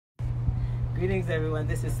Greetings, everyone.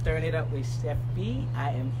 This is Stirring It Up with Chef Bee.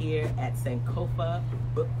 I am here at Sankofa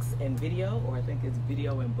Books and Video, or I think it's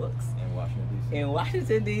Video and Books. In Washington, D.C. In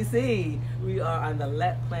Washington, D.C. We are on the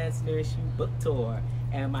Let Plants Nourish You book tour.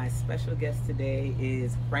 And my special guest today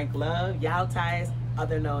is Frank Love, Yao Tai's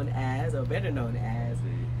other known as, or better known as,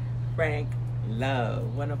 Frank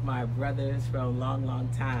Love, one of my brothers from long, long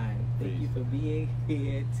time. Thank you for being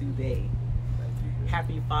here today.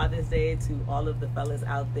 Happy Father's Day to all of the fellas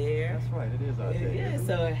out there. That's right, it is our day. Yeah,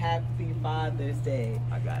 so happy Father's Day.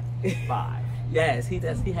 I got 5. Yes, he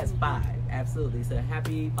does. He has 5. Absolutely. So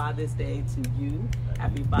happy Father's Day to you.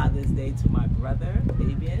 Happy Father's Day to my brother,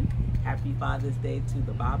 Fabian. Happy Father's Day to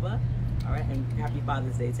the Baba. All right, and happy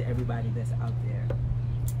Father's Day to everybody that's out there.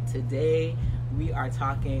 Today, we are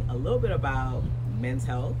talking a little bit about men's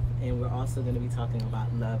health, and we're also going to be talking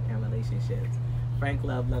about love and relationships. Frank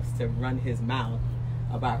Love loves to run his mouth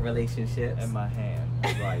about relationships. And my hand,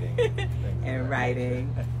 writing. And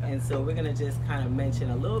writing. And so we're going to just kind of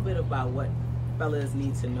mention a little bit about what fellas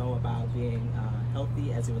need to know about being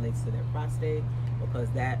healthy as it relates to their prostate, because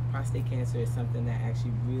that prostate cancer is something that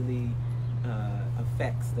actually really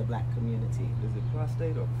affects the black community. Is it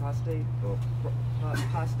prostate or prostate or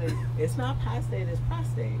prostate? It's not prostate, it's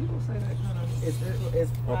prostate. People say that kind of.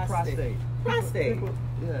 It's prostate. Or prostate. Prostate. People,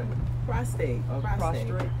 yeah. Prostate.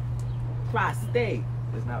 Prostrate? Prostate.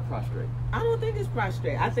 It's not prostrate. I don't think it's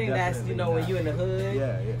prostrate. I think that's, you know, when you're in the hood,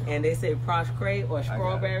 and they say prostrate or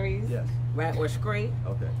strawberries, yes, right, or scrape.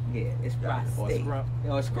 Okay. Yeah, it's prostate.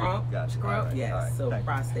 Or scrump. Scrump. Right. Yes. Right. So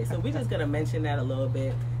prostate. So we're just gonna mention that a little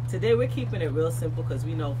bit. Today we're keeping it real simple because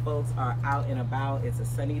we know folks are out and about. It's a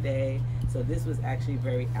sunny day, so this was actually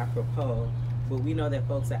very apropos. But we know that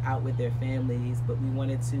folks are out with their families, but we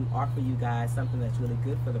wanted to offer you guys something that's really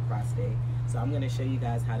good for the prostate. So I'm going to show you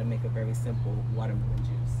guys how to make a very simple watermelon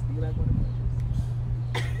juice. Do you like watermelon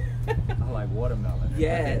juice? I like watermelon.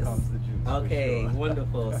 Yes. Here comes the juice. Okay, sure.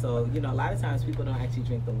 Wonderful. So, you know, a lot of times people don't actually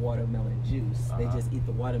drink the watermelon juice. They just eat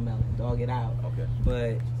the watermelon, dog it out. Okay.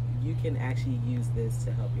 But you can actually use this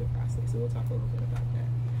to help your prostate. So we'll talk a little bit about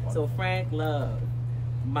that. Wonderful. So Frank Love,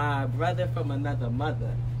 my brother from another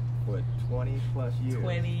mother. For 20 plus years.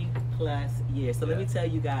 20 plus years. So let me tell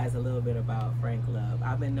you guys a little bit about Frank Love.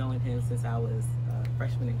 I've been knowing him since I was a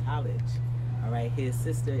freshman in college. All right. His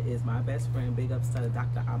sister is my best friend. Big ups to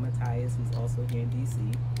Dr. Amatias, who's also here in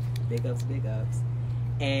DC. Big ups, big ups.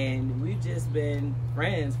 And we've just been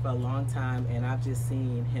friends for a long time, and I've just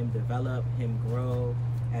seen him develop, him grow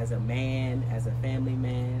as a man, as a family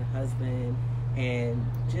man, husband, and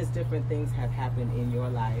just different things have happened in your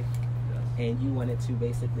life. And you wanted to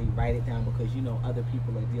basically write it down because you know other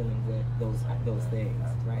people are dealing with those things,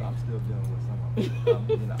 right? I'm still dealing with some of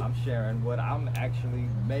them. You know, I'm sharing what I'm actually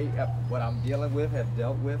what I'm dealing with, have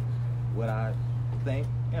dealt with, what I think.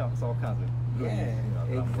 You know, it's all kinds of goodness,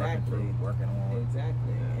 you know, exactly. I'm working on.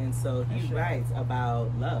 Exactly. Yeah. And so he writes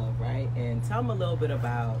about love, right? And tell him a little bit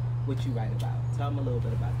about what you write about. Tell him a little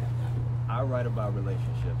bit about that. I write about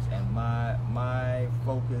relationships, and my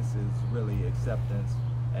focus is really acceptance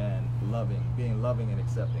and being loving and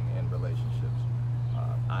accepting in relationships.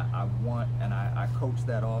 I want, and I coach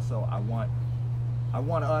that also. I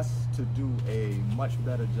want us to do a much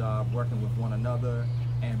better job working with one another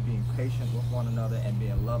and being patient with one another and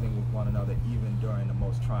being loving with one another, even during the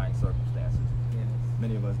most trying circumstances. Yes.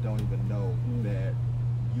 Many of us don't even know that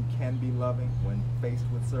you can be loving when faced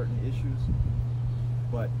with certain issues.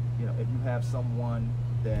 But you know, if you have someone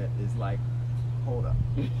that is like, hold up,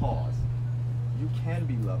 pause. You can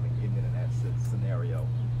be loving even in that scenario,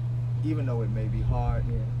 even though it may be hard.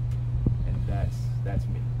 Yeah. And that's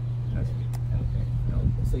me. That's me. Okay.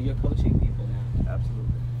 So you're coaching people now.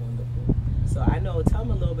 Absolutely. Wonderful. So I know. Tell them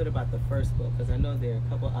a little bit about the first book, because I know there are a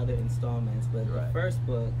couple other installments, but the first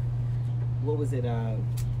book, what was it?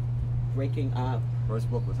 Breaking Up. First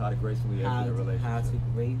book was How to Gracefully Exit a Relationship. How to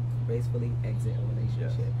gracefully exit a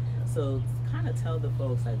relationship. Yes. So kind of tell the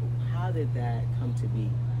folks, like, how did that come to be?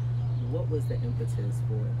 What was the impetus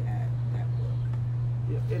for that book?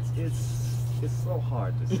 Yeah, it's so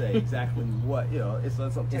hard to say exactly what, you know. It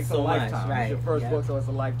takes a lifetime. Much, right? It's your first book, so it's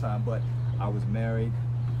a lifetime. But I was married.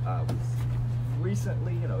 I was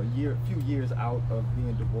recently, you know, a few years out of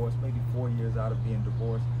being divorced, maybe 4 years out of being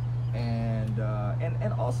divorced, and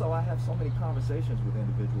also I have so many conversations with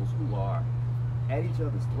individuals who are at each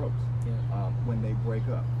other's throats when they break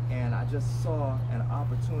up, and I just saw an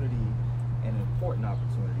opportunity, an important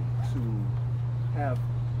opportunity, to have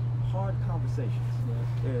hard conversations.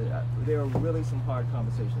 Yes. There are really some hard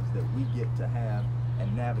conversations that we get to have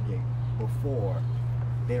and navigate before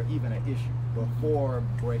they're even an issue, before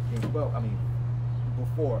breaking,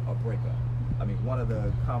 before a breakup. I mean, one of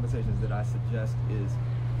the conversations that I suggest is,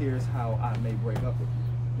 here's how I may break up with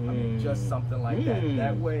you. I mean, just something like that.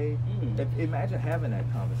 That way, imagine having that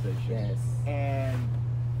conversation. Yes. And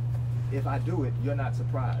if I do it, you're not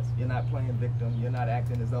surprised. You're not playing victim. You're not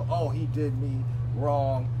acting as though, oh, he did me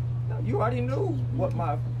wrong. No, you already knew what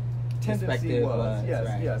my tendency was. Yes,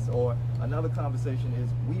 right. Yes. Or another conversation is,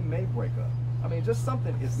 we may break up. I mean, just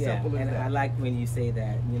something as simple as that. And I like when you say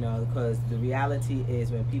that, you know, because the reality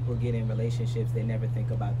is when people get in relationships, they never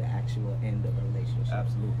think about the actual end of a relationship.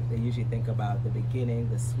 Absolutely. They usually think about the beginning,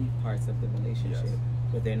 the sweet parts of the relationship,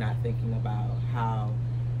 but they're not thinking about how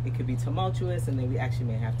it could be tumultuous, and then we actually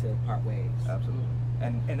may have to part ways. Absolutely.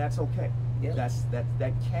 And that's okay. Yep.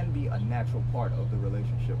 That can be a natural part of the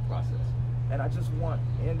relationship process. And I just want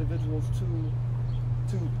individuals to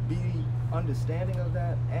be understanding of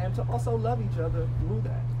that, and to also love each other through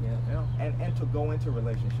that. Yeah. You know, and to go into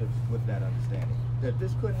relationships with that understanding that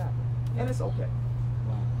this could happen, and it's okay.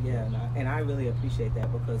 Wow. Yeah, and I really appreciate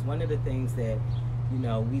that, because one of the things that, you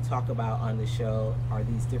know, we talk about on the show are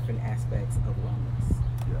these different aspects of wellness.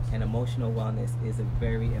 Yes. And emotional wellness is a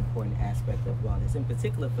very important aspect of wellness, in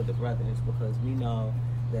particular for the brothers, because we know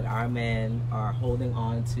that our men are holding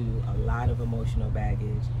on to a lot of emotional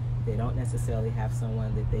baggage. They don't necessarily have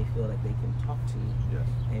someone that they feel like they can talk to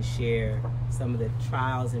and share some of the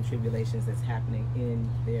trials and tribulations that's happening in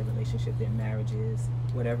their relationship, their marriages,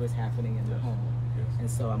 whatever is happening in the home. Yes.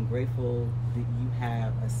 And so I'm grateful that you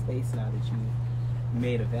have a space now that you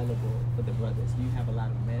made available for the brothers. Do you have a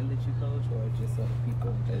lot of men that you coach, or just sort of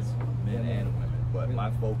people? It's men and women, but really?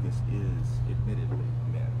 My focus is admittedly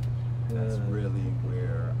men. That's really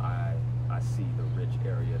where I see the rich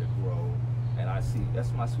area to grow. And I see,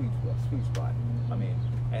 that's my sweet spot. I mean,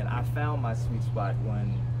 and I found my sweet spot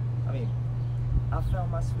I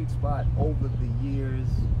found my sweet spot over the years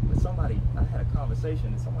with somebody. I had a conversation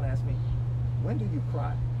and someone asked me, when do you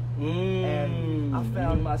cry? And I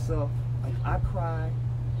found myself, I cry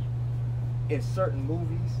in certain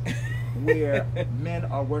movies where men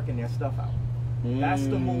are working their stuff out. That's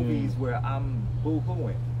the movies where I'm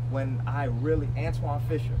boo-hooing. When I really, Antoine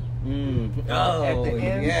Fisher. At the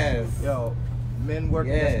end, yo, men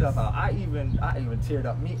working their stuff out. I even teared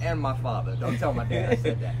up. Me and my father. Don't tell my dad I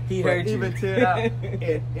said that. He heard you. Even teared up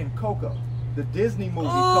in Coco, the Disney movie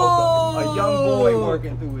Coco. A young boy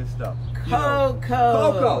working through his stuff.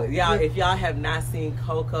 Coco. Yeah, if y'all have not seen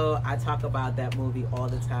Coco, I talk about that movie all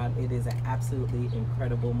the time. It is an absolutely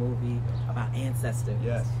incredible movie about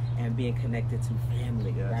ancestors and being connected to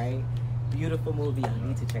family. Right. Beautiful movie. I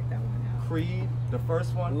need to check that one out. Creed, the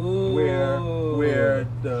first one, where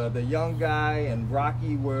the young guy and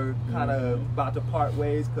Rocky were kind of about to part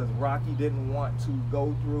ways because Rocky didn't want to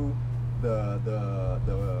go through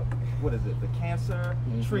the what is it, the cancer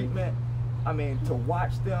treatment. I mean, to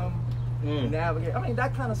watch them navigate. I mean,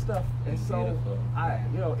 that kind of stuff. And so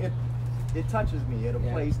you know, it touches me at a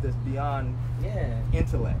place that's beyond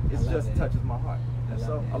intellect. It just touches my heart. And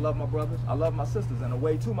so I love my brothers. I love my sisters. And the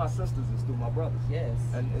way to my sisters is through my brothers. Yes.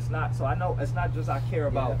 And it's not, so I know it's not just I care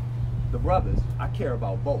about the brothers. I care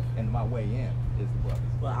about both. And my way in is the brothers.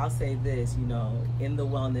 Well, I'll say this, you know, in the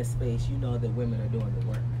wellness space, you know that women are doing the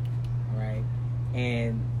work, right?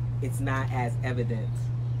 And it's not as evident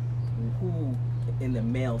who in the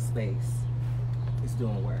male space is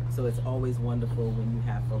doing work. So it's always wonderful when you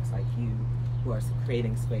have folks like you who are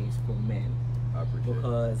creating space for men. I appreciate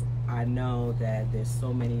because I know that there's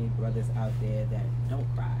so many brothers out there that don't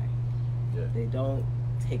cry. They don't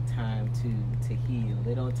take time to heal.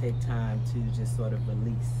 They don't take time to just sort of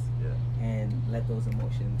release and let those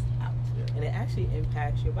emotions out. And it actually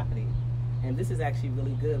impacts your body. And this is actually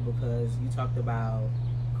really good because you talked about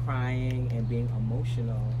crying and being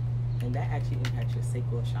emotional, and that actually impacts your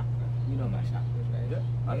sacral chakra. You know about chakras, right? Yeah,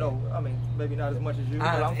 I know. I mean, maybe not as much as you, but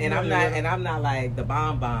I'm not like the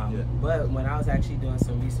bomb. But when I was actually doing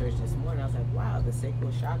some research this morning, I was like, wow, the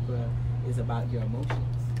sacral chakra is about your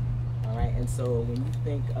emotions. All right, and so when you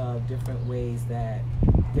think of different ways that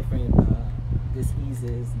different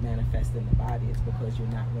diseases manifest in the body, it's because you're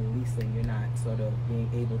not releasing, you're not sort of being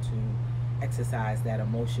able to exercise that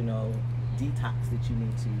emotional detox that you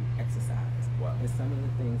need to exercise. Wow. And some of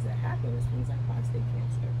the things that happen is things like prostate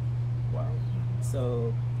cancer. Wow.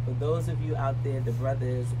 So for those of you out there, the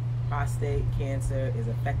brothers, prostate cancer is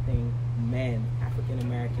affecting men, African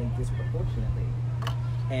Americans, disproportionately.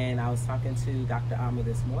 And I was talking to Dr. Amr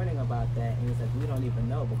this morning about that, and he's like, we don't even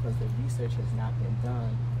know because the research has not been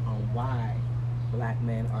done on why black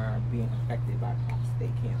men are being affected by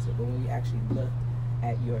prostate cancer. But when you actually look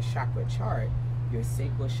at your chakra chart, your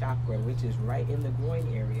sacral chakra, which is right in the groin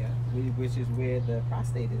area, which is where the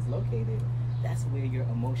prostate is located, that's where your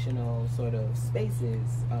emotional sort of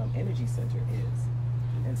spaces, energy center is.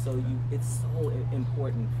 And so it's so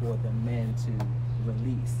important for the men to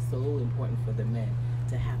release, so important for the men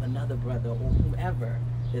to have another brother or whomever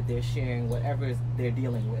that they're sharing whatever they're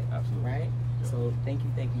dealing with. Absolutely. Right? Yeah. So thank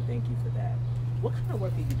you for that. What kind of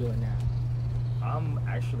work are you doing now? I'm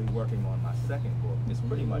actually working on my second book. It's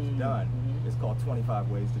pretty much done. It's called 25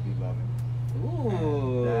 Ways to Be Loving.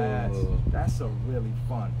 Ooh. That's a really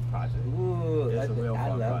fun project. Ooh, it's a real fun I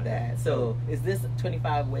love project. that. So is this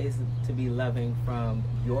 25 ways to be loving from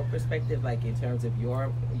your perspective, like in terms of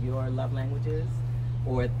your love languages?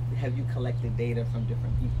 Or have you collected data from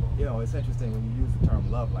different people? You know, it's interesting when you use the term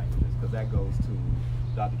love languages, because that goes to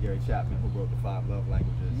Dr. Gary Chapman, who wrote the 5 love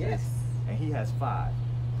languages. Yes. And he has 5.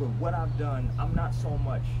 But what I've done, I'm not so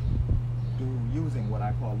much using what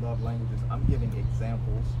I call love languages. I'm giving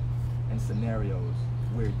examples and scenarios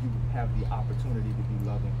where you have the opportunity to be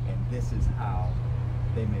loving, and this is how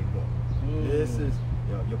they may look. This is,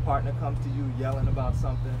 your partner comes to you yelling about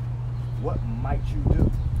something. What might you do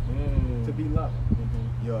to be loving?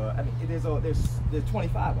 I mean, there's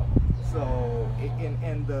 25 of them. So,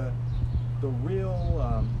 and the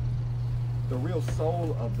real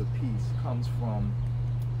soul of the piece comes from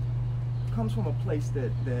a place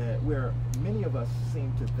that where many of us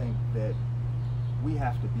seem to think that we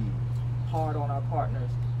have to be hard on our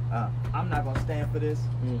partners. I'm not gonna stand for this.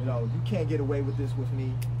 You know, you can't get away with this with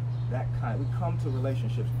me. We come to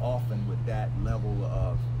relationships often with that level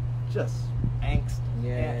of just angst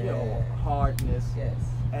and hardness. Yes.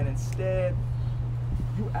 And instead,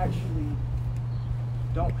 you actually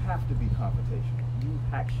don't have to be confrontational. You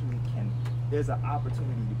actually can. There's an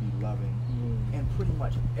opportunity to be loving in pretty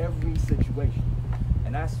much every situation,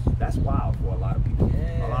 and that's wild for a lot of people.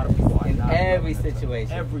 Yes. A lot of people are in not every loving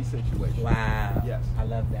situation. Every situation. Wow. Yes. I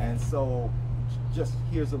love that. And so, just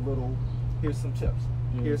here's some tips.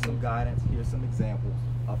 Here's some guidance. Here's some examples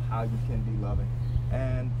of how you can be loving.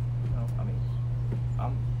 And I mean,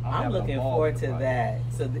 I'm looking forward to that.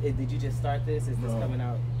 So did you just start this? Is this coming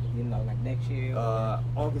out, like next year?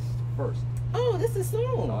 August 1st. Oh, this is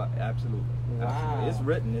soon. Absolutely. Wow. Absolutely. It's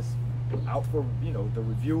written. It's out for the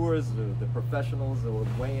reviewers, the professionals that were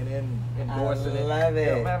weighing in, endorsing it. I love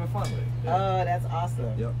it. I'm having fun with it. Yeah. Oh, that's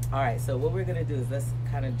awesome. Yep. All right, so what we're gonna do is let's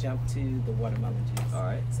kind of jump to the watermelon juice. All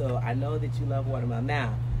right. So I know that you love watermelon.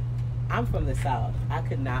 Now, I'm from the South. I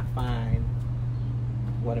could not find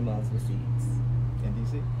watermelons with seeds. In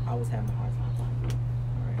DC? I was having a hard time finding them.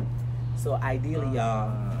 All right. So ideally,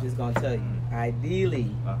 y'all, I'm just gonna tell you.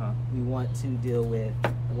 Ideally, we want to deal with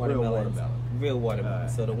watermelons, real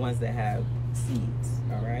watermelons. So the ones that have seeds.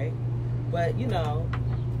 All right. But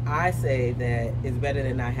I say that it's better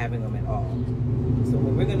than not having them at all. So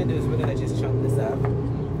what we're gonna do is we're gonna just chunk this up.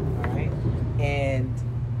 All right. And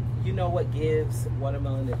you know what gives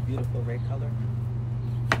watermelon its beautiful red color?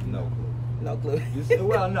 No clue. No clue.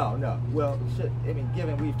 Well, no. Well, shit. I mean,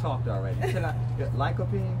 given we've talked already,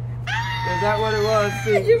 lycopene. Is that what it was?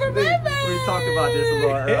 See, you remember? We talked about this a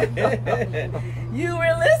little earlier. You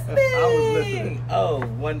were listening. I was listening. Oh,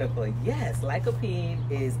 wonderful. Yes, lycopene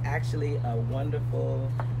is actually a wonderful,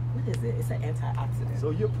 what is it? It's an antioxidant.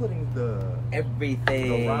 So you're putting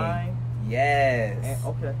everything. The rind? Yes.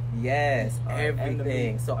 Okay. Yes,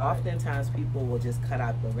 everything. So All right. oftentimes people will just cut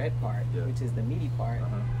out the red part, which is the meaty part,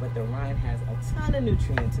 but the rind has a ton of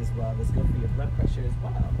nutrients as well. It's good for your blood pressure as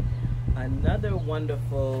well. Another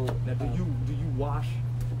wonderful. Now, do you wash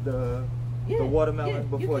the watermelon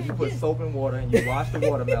before you put soap and water and you wash the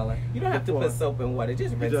watermelon? You don't have to put soap and water.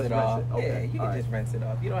 Just rinse it off. Okay. Yeah, you can just rinse it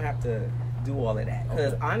off. You don't have to do all of that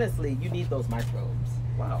because honestly, you need those microbes.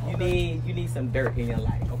 Wow. You need some dirt in your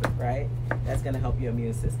life, right? That's gonna help your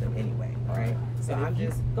immune system anyway, right? So and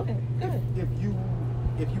go ahead.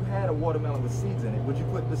 If you had a watermelon with seeds in it, would you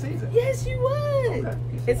put the seeds in it? Yes, you would. Okay.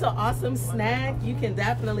 It's an awesome snack. You can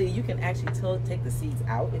actually take the seeds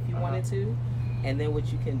out if you wanted to. And then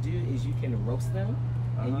what you can do is you can roast them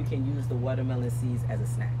and you can use the watermelon seeds as a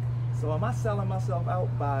snack. So am I selling myself out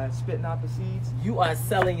by spitting out the seeds? You are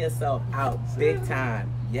selling yourself out big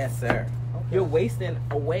time. Yes, sir. Okay. You're wasting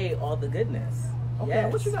away all the goodness. Okay,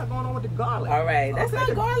 yes. What you got going on with the garlic? All right, that's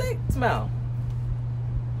not garlic. Smell.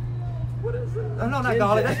 What is it? Oh, no, not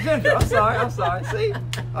garlic. That's ginger. I'm sorry. See?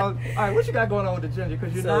 All right, what you got going on with the ginger?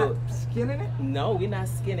 Because you're not skinning it? No, we're not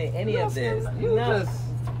skinning any of this.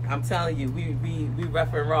 I'm telling you, we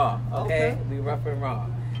rough and raw. Okay? We rough and raw.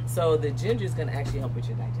 So the ginger is going to actually help with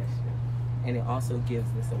your digestion. And it also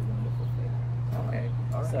gives this a wonderful flavor. Okay?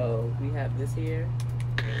 All right. So we have this here.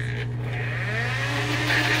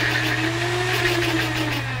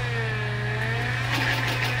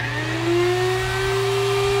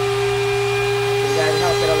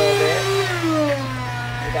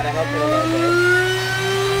 gotta help it a little bit.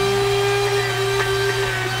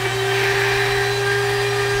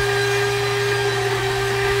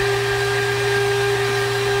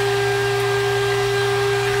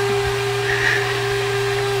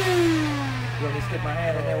 Stick my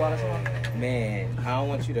hand in there while it's on? Man, I don't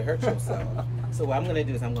want you to hurt yourself. So what I'm gonna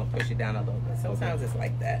do is I'm gonna push it down a little bit. Sometimes it's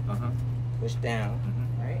like that. Push down,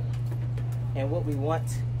 right? And what we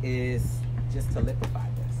want is just to liquefy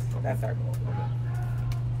this. That's our goal.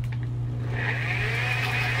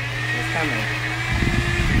 It's coming.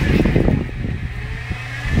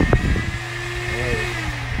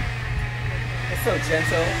 It's so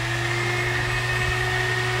gentle.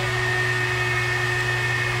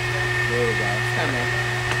 There we go. It's coming.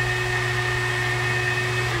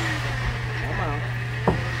 Come on.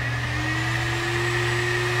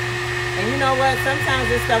 And you know what?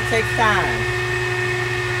 Sometimes this stuff takes time.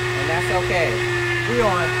 And that's okay. We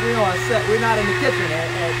on set. We're not in the kitchen,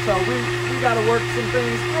 and so we got to work some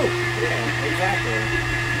things through. Yeah, exactly.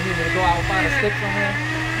 You need me to go out and find a stick somewhere?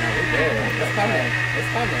 No, we're good. It's coming.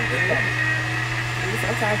 It's coming. It's coming.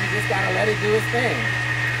 Sometimes you just gotta let it do its thing.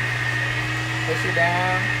 Push it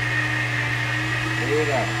down. There you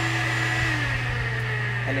go.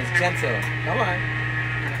 And it's gentle. Come on.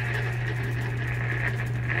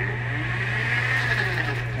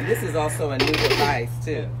 And this is also a new device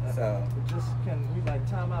too. So just can we like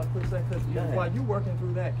time out a quick second? Because while you working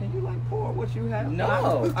through that, can you like pour what you have?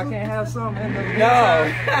 No. I can't have some in the no.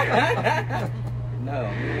 No.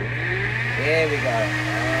 There we go.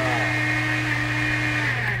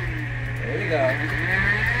 There we go.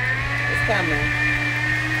 It's coming.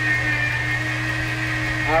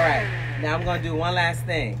 All right, now I'm gonna do one last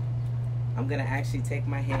thing. I'm gonna actually take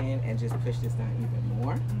my hand and just push this down even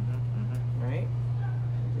more, right?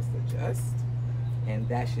 Just adjust, and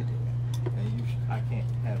that should do it. And I can't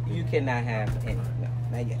have. You cannot have any. No,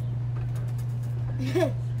 not yet.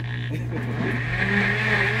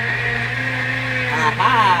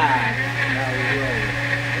 Aha!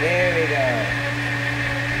 There we go.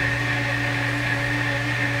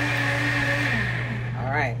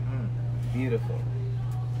 All right, beautiful.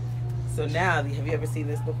 So now, have you ever seen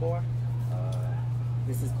this before?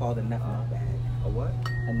 This is called a nut milk bag. A what?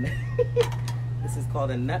 This is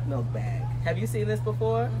called a nut milk bag. Have you seen this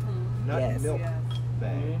before? Nut milk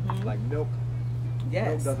bag. Like milk.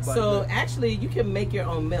 Yes. So actually, you can make your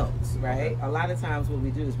own milks, right? A lot of times what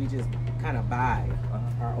we do is we just kind of buy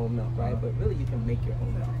our own milk, right? But really, you can make your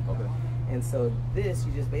own milk. Okay. And so this,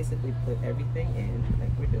 you just basically put everything in,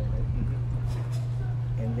 like we're doing.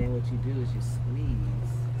 And then what you do is you squeeze.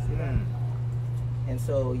 See that? And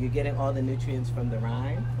so you're getting all the nutrients from the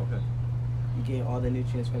rind. Okay. You're getting all the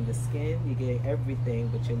nutrients from the skin. You're getting everything,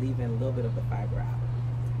 but you're leaving a little bit of the fiber out.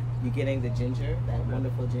 You're getting the ginger, that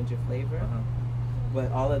wonderful ginger flavor.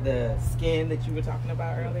 But all of the skin that you were talking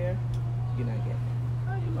about earlier, you're not getting it.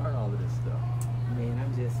 How you learn all of this stuff? Man,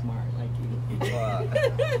 I'm just smart like you.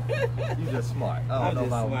 You're just smart. I'm just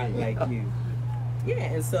smart like you. Yeah,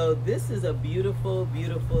 and so this is a beautiful,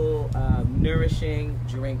 beautiful, nourishing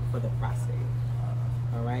drink for the prostate.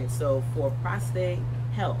 All right, so for prostate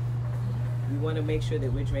health, we want to make sure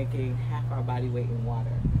that we're drinking half our body weight in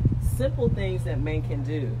water. Simple things that men can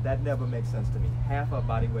do. That never makes sense to me. Half our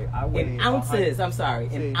body weight. I weigh in ounces. I'm sorry,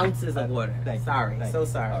 in ounces of water. Sorry.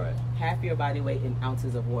 Sorry. All right. Half your body weight in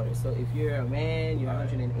ounces of water. So if you're a man, you're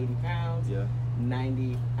 180 pounds. Yeah.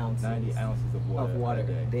 90 ounces. 90 ounces of water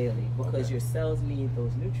daily, because your cells need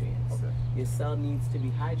those nutrients. Okay. Your cell needs to be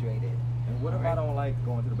hydrated. And what if I don't like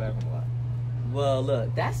going to the bathroom a lot? Well,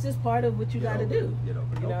 look, that's just part of what you got to do. You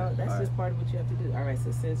know, that's just part of what you have to do. All right,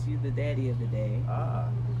 so since you're the daddy of the day,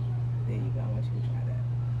 there you go. I want you to try that.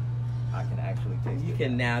 I can actually taste it. You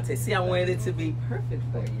can now taste. See, I wanted it to be perfect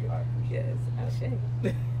for you. Yes, I'll shake.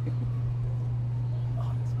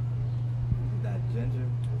 That ginger,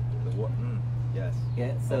 the what? Yes.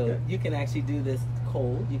 Yeah, so you can actually do this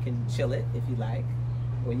cold. You can chill it if you like,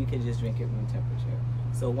 or you can just drink it room temperature.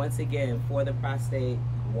 So once again, for the prostate,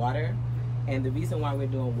 water. And the reason why we're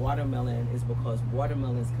doing watermelon is because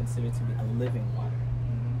watermelon is considered to be a living water.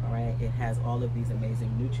 All right, it has all of these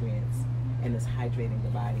amazing nutrients, and it's hydrating the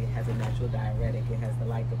body. It has a natural diuretic. It has the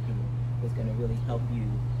lycopene. It's going to really help you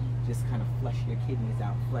just kind of flush your kidneys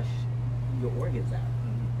out, flush your organs out.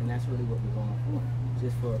 And that's really what we're going for,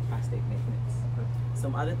 just for prostate maintenance.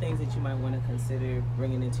 Some other things that you might want to consider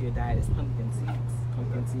bringing into your diet is pumpkin seeds.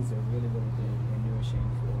 Pumpkin seeds are really, really good and nourishing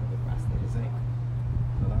for the prostate. Zinc?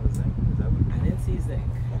 A lot of zinc? Is that what? I didn't see zinc.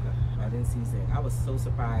 I didn't see zinc. I was so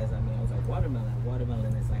surprised. I mean, I was like, watermelon.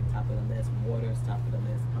 Watermelon is like top of the list. Water is top of the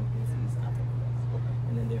list. Pumpkin seeds top of the list.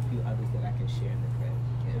 And then there are a few others that I can share in the thread.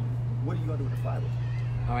 What are you going to do with the fiber?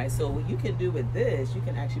 All right, so what you can do with this, you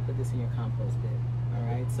can actually put this in your compost bin. All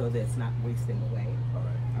right, so that it's not wasting away. All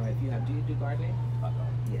right. All right, if you have, do you do gardening? I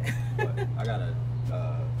don't. Yeah. But I got a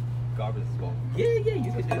garbage disposal. Yeah, you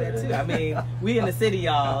can do that too. I mean, we in the city,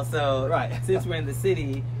 y'all. So right. Since we're in the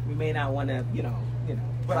city, we may not want to, you know.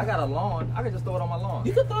 But I got a lawn. I can just throw it on my lawn.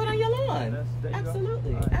 You can throw it on your lawn. There you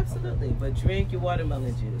Absolutely, right, absolutely. okay. But drink your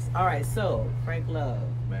watermelon juice. All right. So Frank Love.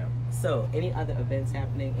 Ma'am. So any other events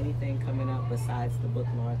happening? Anything coming up besides the book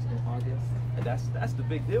launch in August? That's the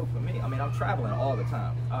big deal for me. I mean, I'm traveling all the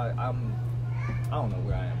time. I don't know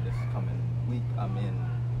where I am this coming week. I'm in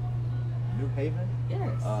New Haven.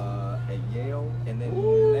 Yes. At Yale, and then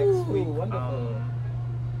Ooh, next week. wonderful.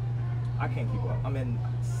 I can't keep up. I'm in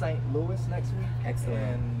St. Louis next week. Excellent.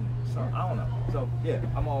 And so I don't know. So yeah,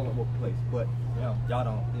 I'm all over the place. But you know, y'all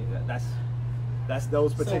don't. Yeah, that's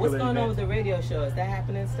those particular. So what's going on events. with the radio show? Is that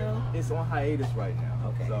happening still? It's on hiatus right now.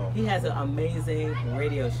 Okay. So He has an amazing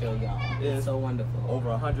radio show, y'all. It's so wonderful. Over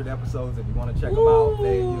 100 episodes. If you want to check them out,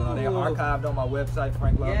 they're archived on my website,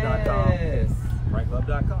 franklove.com. Yes.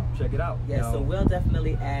 franklove.com. Check it out. Yes, so we'll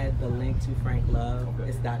definitely add the link to Frank Love. Okay.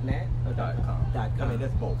 It's .net or .com. .com? I mean,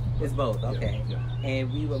 it's both. It's both, okay. Yeah.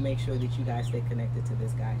 And we will make sure that you guys stay connected to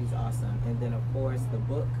this guy. He's awesome. And then, of course, the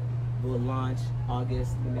book will launch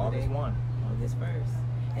August 1. August 1st.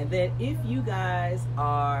 And then if you guys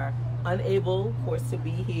are unable, of course, to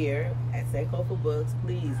be here at Sankofa Books,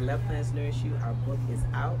 please, Let Plants Nourish You. Our book is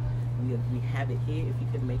out. We have it here. If you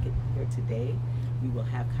can make it here today, we will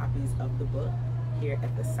have copies of the book here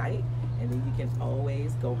at the site. And then you can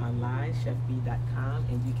always go online, chefbee.com,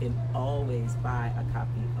 and you can always buy a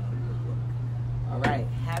copy of the book. All right.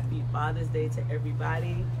 Happy Father's Day to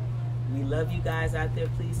everybody. We love you guys out there.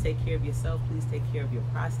 Please take care of yourself. Please take care of your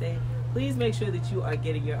prostate. Please make sure that you are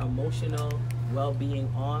getting your emotional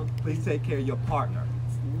well-being on. Please take care of your partner.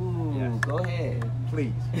 Ooh, yes. Go ahead.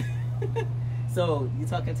 Please. So, you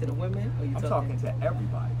talking to the women? Or I'm talking to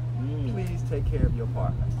everybody. Please take care of your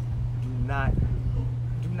partner. Do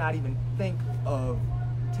not even think of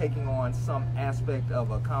taking on some aspect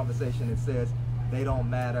of a conversation that says they don't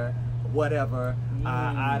matter, whatever,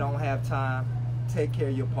 I don't have time. Take care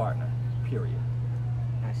of your partner, period.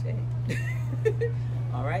 Ashe.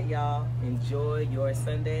 All right, y'all. Enjoy your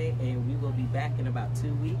Sunday, and we will be back in about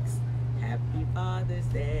 2 weeks. Happy Father's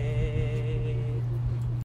Day.